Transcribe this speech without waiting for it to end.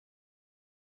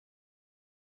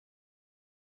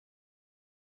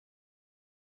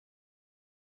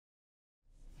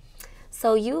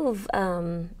So you've,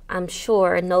 I'm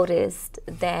sure, noticed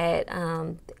that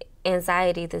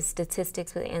anxiety, the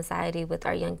statistics with anxiety with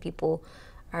our young people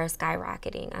are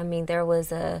skyrocketing. I mean, there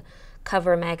was a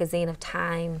cover magazine of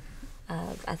Time,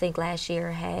 I think last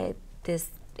year, had this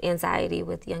anxiety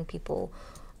with young people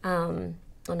on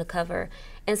the cover.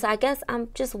 And so I guess I'm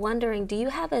just wondering, do you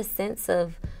have a sense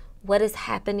of what is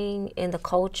happening in the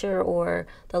culture or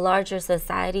the larger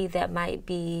society that might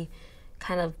be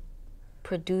kind of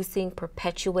producing,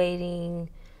 perpetuating,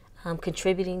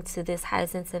 contributing to this high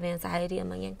sense of anxiety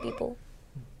among young people?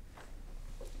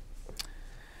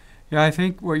 Yeah, I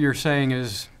think what you're saying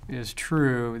is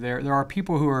true. There are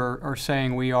people who are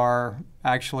saying we are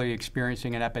actually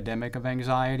experiencing an epidemic of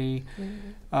anxiety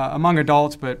among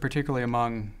adults, but particularly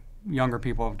among younger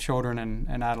people, children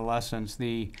and adolescents.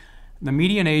 The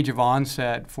median age of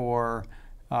onset for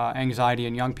anxiety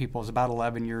in young people is about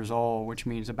 11 years old, which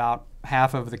means about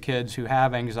half of the kids who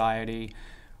have anxiety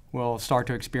will start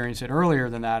to experience it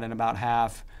earlier than that, and about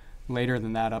half later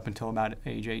than that, up until about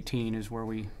age 18 is where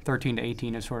 13 to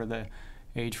 18 is sort of the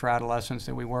age for adolescents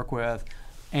that we work with.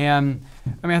 And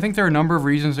I mean, I think there are a number of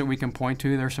reasons that we can point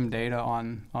to. There's some data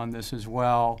on this as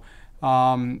well.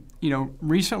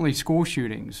 Recently school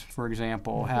shootings, for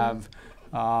example, have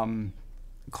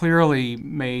clearly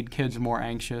made kids more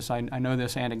anxious. I know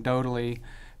this anecdotally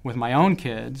with my own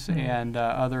kids and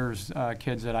others,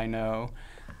 kids that I know.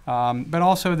 But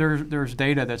also there's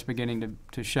data that's beginning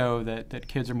to show that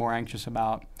kids are more anxious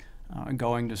about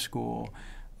going to school.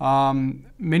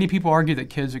 Many people argue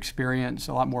that kids experience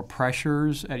a lot more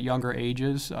pressures at younger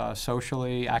ages,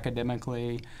 socially,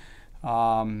 academically,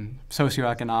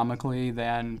 socioeconomically,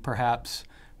 than perhaps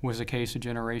was the case a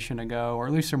generation ago, or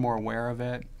at least they're more aware of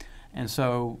it. And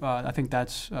so I think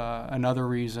that's another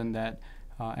reason that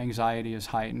anxiety is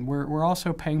heightened. We're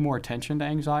also paying more attention to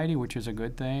anxiety, which is a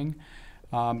good thing.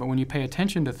 But when you pay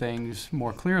attention to things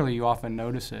more clearly, you often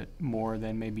notice it more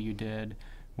than maybe you did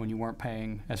when you weren't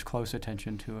paying as close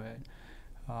attention to it.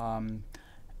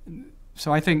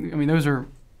 So I think, those are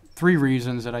three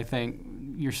reasons that I think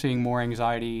you're seeing more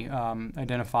anxiety,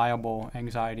 identifiable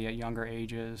anxiety at younger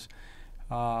ages.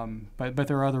 But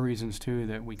there are other reasons too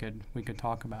that we could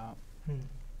talk about.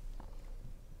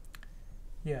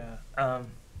 Yeah,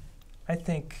 I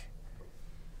think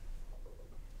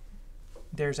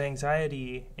there's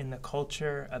anxiety in the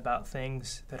culture about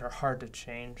things that are hard to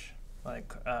change,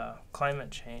 like climate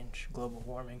change, global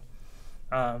warming,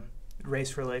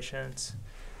 race relations,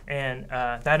 and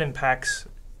that impacts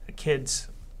kids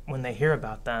when they hear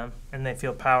about them and they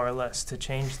feel powerless to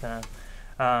change them,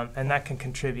 and that can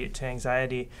contribute to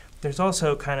anxiety. There's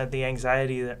also kind of the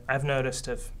anxiety that I've noticed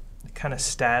of kind of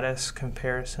status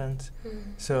comparisons.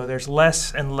 So there's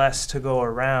less and less to go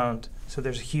around, so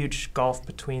there's a huge gulf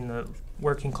between the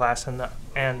working class and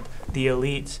the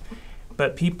elites,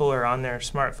 but people are on their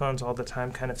smartphones all the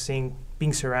time, kind of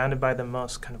being surrounded by the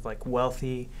most kind of like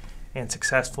wealthy and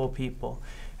successful people.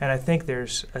 And I think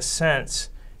there's a sense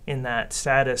in that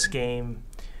status game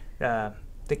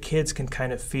the kids can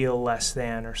kind of feel less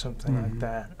than or something like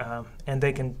that, and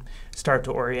they can start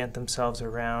to orient themselves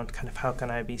around kind of how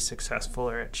can I be successful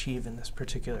or achieve in this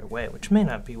particular way, which may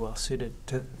not be well suited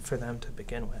for them to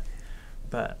begin with.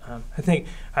 But I think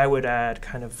I would add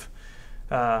kind of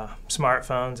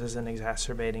smartphones as an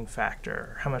exacerbating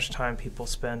factor, how much time people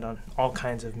spend on all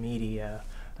kinds of media,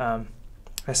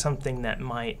 as something that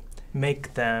might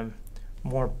make them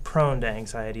more prone to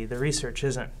anxiety. The research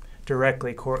isn't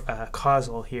directly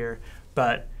causal here,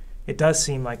 but it does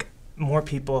seem like more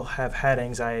people have had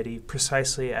anxiety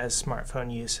precisely as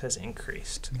smartphone use has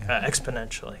increased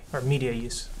exponentially, or media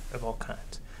use of all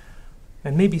kinds.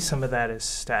 And maybe some of that is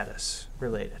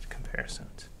status-related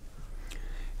comparisons.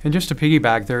 And just to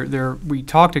piggyback, we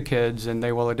talk to kids and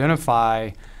they will identify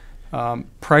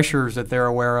pressures that they're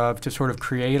aware of to sort of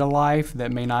create a life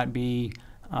that may not be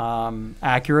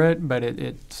accurate, but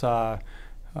it's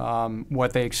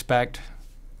what they expect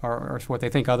or what they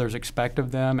think others expect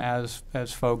of them as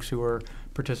folks who are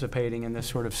participating in this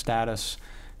sort of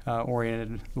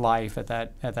status-oriented life at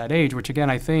that age, which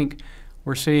again I think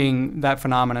we're seeing that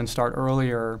phenomenon start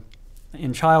earlier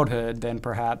in childhood than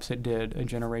perhaps it did a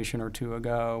generation or two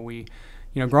ago.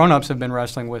 Grown-ups have been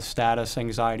wrestling with status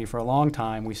anxiety for a long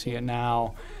time. We see it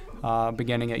now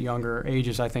beginning at younger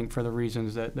ages, I think, for the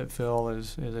reasons that Phil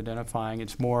is identifying.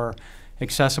 It's more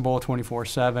accessible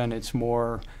 24/7. It's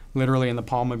more literally in the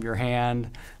palm of your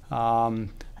hand. And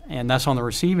that's on the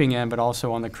receiving end, but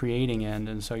also on the creating end.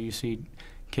 And so you see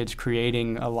kids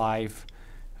creating a life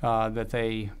that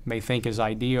they may think is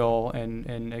ideal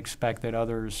and expect that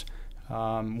others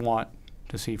want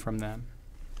to see from them.